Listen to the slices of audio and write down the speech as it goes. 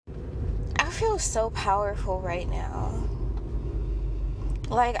feel so powerful right now.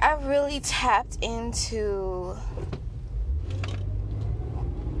 Like, I really tapped into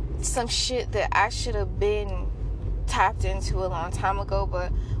some shit that I should have been tapped into a long time ago,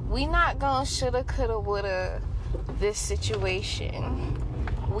 but we not gonna shoulda, coulda, woulda this situation.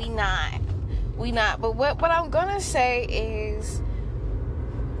 We not. But what I'm gonna say is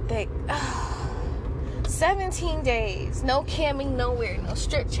that 17 days, no camming nowhere, no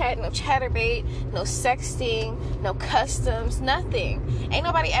strip chat, no chatterbait, no sexting, no customs, nothing. Ain't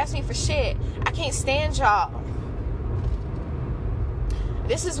nobody asked me for shit. I can't stand y'all.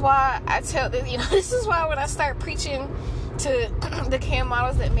 This is why I tell this, this is why when I start preaching to the cam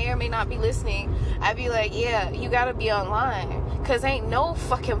models that may or may not be listening, I be like, yeah, you gotta be online, cause ain't no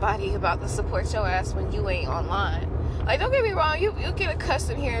fucking body about to support your ass when you ain't online. Like, don't get me wrong, you get a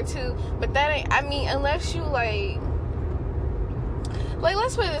custom here too, but that ain't, I mean, unless you like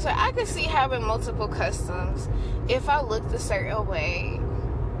let's put it this way, I could see having multiple customs if I looked a certain way.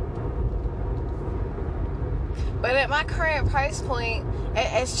 But at my current price point,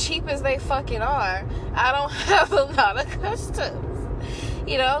 as cheap as they fucking are, I don't have a lot of customs.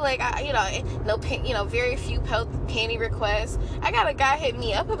 Very few panty requests. I got a guy hit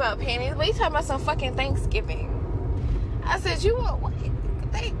me up about panties, but he talking about some fucking Thanksgiving. I said,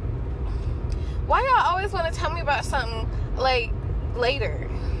 why y'all always want to tell me about something, like, later?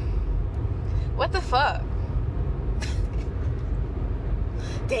 What the fuck?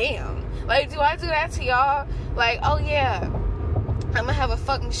 Damn. Like, do I do that to y'all? Like, oh yeah, I'm gonna have a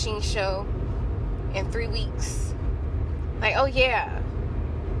fuck machine show in 3 weeks. Like, oh yeah,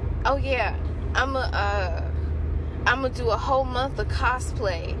 I'm gonna do a whole month of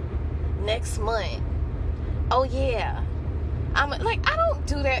cosplay next month. Oh yeah, I don't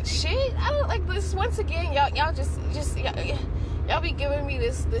do that shit. I don't like this. Once again, y'all y'all be giving me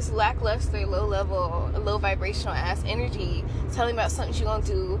this lackluster, low vibrational ass energy, telling me about something you gonna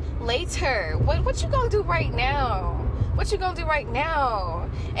do later. What you gonna do right now? What you gonna do right now?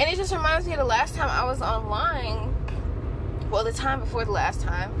 And it just reminds me of the last time I was online. Well, the time before the last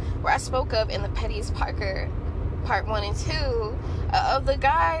time, where I spoke up in the Pettiest Parker part 1 and 2 of the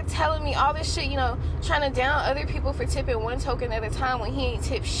guy telling me all this shit, trying to down other people for tipping 1 token at a time when he ain't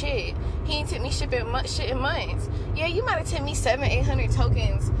tipped shit. He ain't tipped me shit in months. Yeah, you might have tipped me 700-800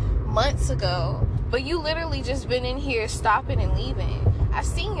 tokens months ago, but you literally just been in here stopping and leaving. I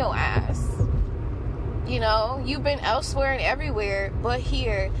seen your ass. You've been elsewhere and everywhere but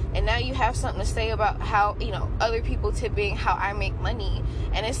here, and now you have something to say about how, other people tipping, how I make money.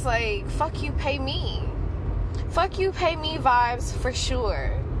 And it's like, fuck you, pay me. Fuck you, pay me vibes for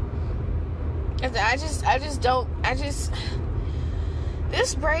sure.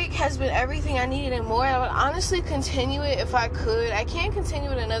 This break has been everything I needed and more. I would honestly continue it if I could. I can't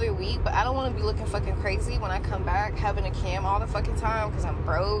continue it another week, but I don't want to be looking fucking crazy when I come back having a cam all the fucking time because I'm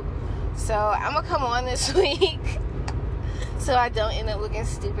broke. So I'm gonna come on this week so I don't end up looking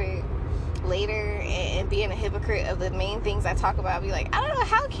stupid later and being a hypocrite of the main things I talk about. I'll be like, I don't know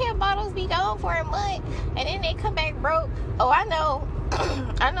how cam bottles be gone for a month and then they come back broke. Oh, I know.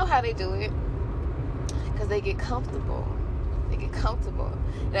 I know how they do it, because they get comfortable.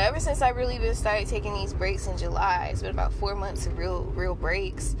 Ever since I really been started taking these breaks in July, it's been about 4 months of real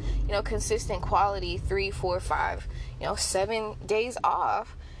breaks, consistent quality, 3, 4, 5, 7 days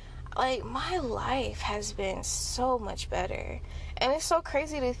off. Like, my life has been so much better. And it's so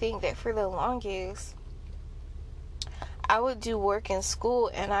crazy to think that for the longest, I would do work in school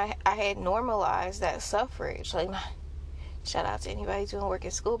and I had normalized that suffrage. Like, shout out to anybody doing work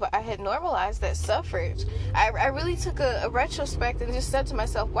in school, but I had normalized that suffrage. I really took a retrospect and just said to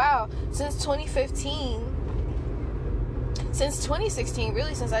myself, wow, since 2016,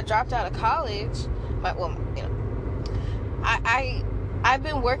 really, since I dropped out of college, I've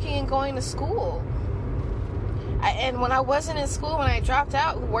been working and going to school. And when I wasn't in school, when I dropped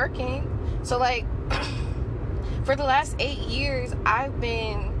out, working. So, like, for the last 8 years, I've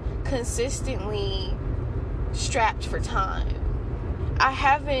been consistently strapped for time. I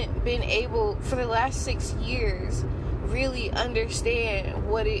haven't been able, for the last 6 years, really understand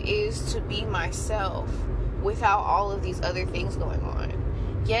what it is to be myself without all of these other things going on.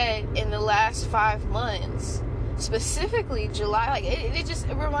 Yet, in the last 5 months, specifically July,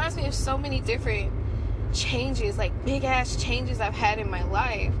 it reminds me of so many different changes, like big ass changes I've had in my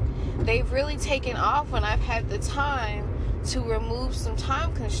life. They've really taken off when I've had the time to remove some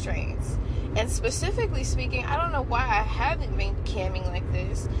time constraints. And specifically speaking, I don't know why I haven't been camming like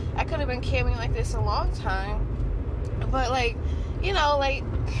this. I could have been camming like this a long time, but I'm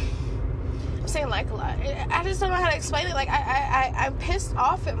saying like a lot. I just don't know how to explain it. Like, I'm pissed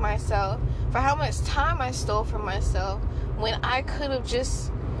off at myself for how much time I stole from myself when I could have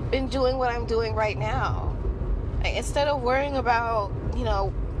just been doing what I'm doing right now. Like, instead of worrying about,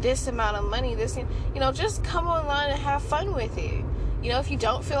 this amount of money, just come online and have fun with it. If you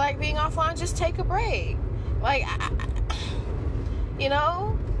don't feel like being offline, just take a break. Like,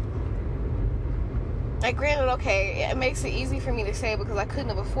 like, granted, okay, it makes it easy for me to say because I couldn't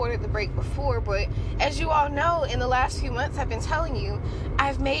have afforded the break before, but as you all know, in the last few months, I've been telling you,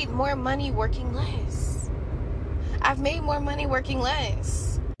 I've made more money working less.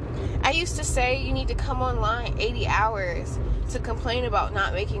 I used to say you need to come online 80 hours to complain about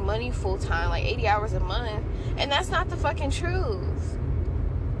not making money full time, like 80 hours a month, and that's not the fucking truth.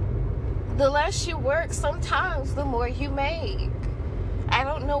 The less you work, sometimes the more you make. I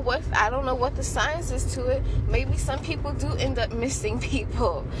don't know what the science is to it. Maybe some people do end up missing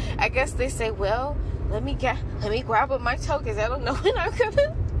people. I guess they say, well, let me grab up my tokens. I don't know when I'm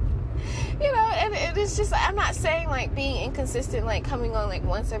gonna, and it's just, I'm not saying like being inconsistent, like coming on like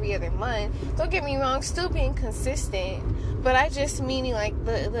once every other month. Don't get me wrong, still being consistent, but I just meaning like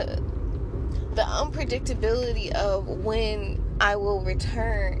the unpredictability of when I will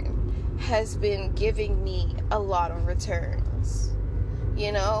return has been giving me a lot of returns.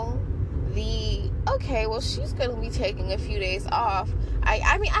 Okay, well, she's going to be taking a few days off.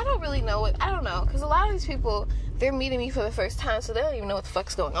 I mean, I don't really know I don't know, because a lot of these people, they're meeting me for the first time, so they don't even know what the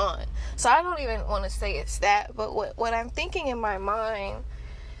fuck's going on. So I don't even want to say it's that, but what I'm thinking in my mind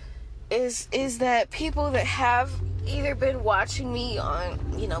is that people that have either been watching me on,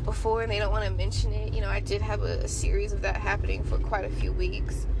 before, and they don't want to mention it. I did have a series of that happening for quite a few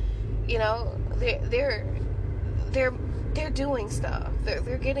weeks. They're doing stuff.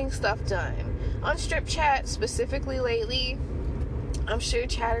 They're getting stuff done. On Strip Chat, specifically lately, I'm sure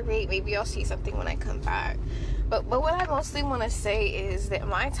Chatterbait, maybe I'll see something when I come back. But what I mostly want to say is that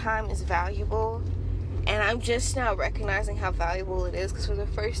my time is valuable, and I'm just now recognizing how valuable it is, because for the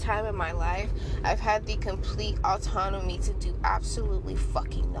first time in my life, I've had the complete autonomy to do absolutely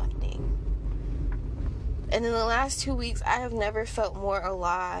fucking nothing. And in the last 2 weeks, I have never felt more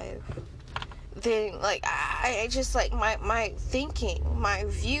alive. Then, like, I just, like, my thinking, my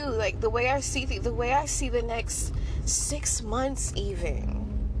view, like, the way I see the next 6 months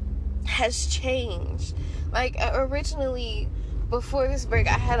even has changed. Like, originally, before this break,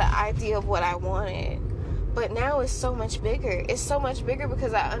 I had an idea of what I wanted, but now it's so much bigger. It's so much bigger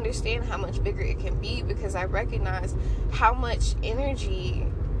because I understand how much bigger it can be, because I recognize how much energy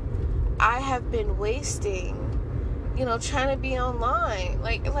I have been wasting, trying to be online.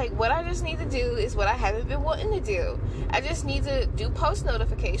 Like what I just need to do is what I haven't been wanting to do. I just need to do post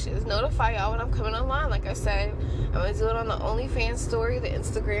notifications, notify y'all when I'm coming online. Like I said, I'm gonna do it on the OnlyFans story, the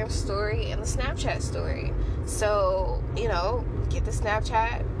Instagram story, and the Snapchat story. So, get the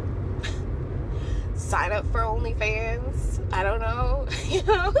Snapchat, sign up for OnlyFans, I don't know,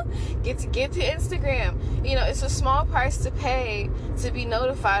 get to Instagram. It's a small price to pay to be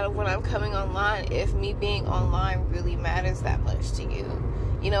notified of when I'm coming online, if me being online really matters that much to you.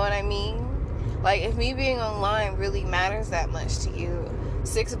 You know what I mean? Like, if me being online really matters that much to you,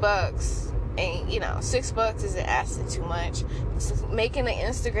 $6 ain't, $6 isn't asking too much. Making an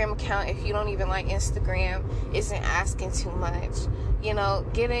Instagram account, if you don't even like Instagram, isn't asking too much.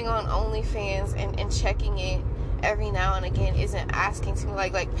 Getting on OnlyFans and checking it every now and again isn't asking too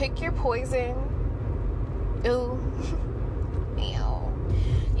much. Like pick your poison. Ooh.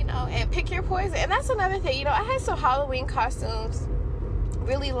 And pick your poison. And that's another thing. I had some Halloween costumes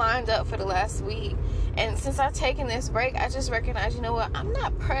really lined up for the last week. And since I've taken this break, I just recognize, I'm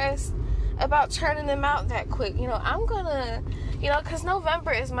not pressed about turning them out that quick. I'm gonna, because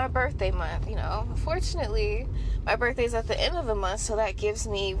November is my birthday month. Fortunately, my birthday's at the end of the month, so that gives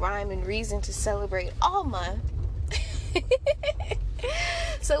me rhyme and reason to celebrate all month.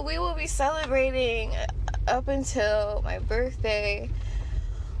 So we will be celebrating up until my birthday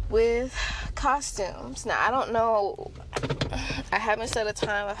with costumes. Now, I don't know, I haven't set a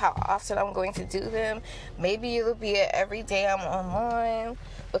time of how often I'm going to do them. Maybe it'll be every day I'm online,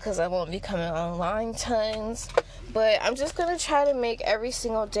 because I won't be coming online tons. But I'm just gonna try to make every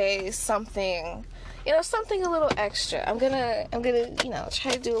single day something, something a little extra. I'm gonna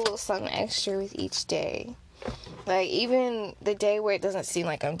try to do a little something extra with each day. Like, even the day where it doesn't seem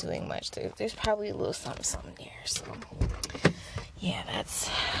like I'm doing much, there's probably a little something there. So yeah, that's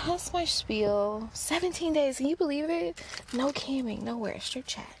my spiel. 17 days, can you believe it? No camming, nowhere, Strip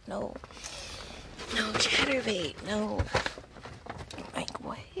Chat, no Chatterbait, no. Like,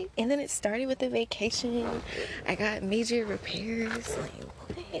 what? And then it started with the vacation. I got major repairs.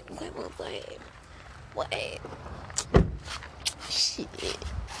 Like, what? Shit.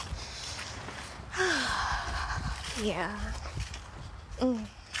 Yeah.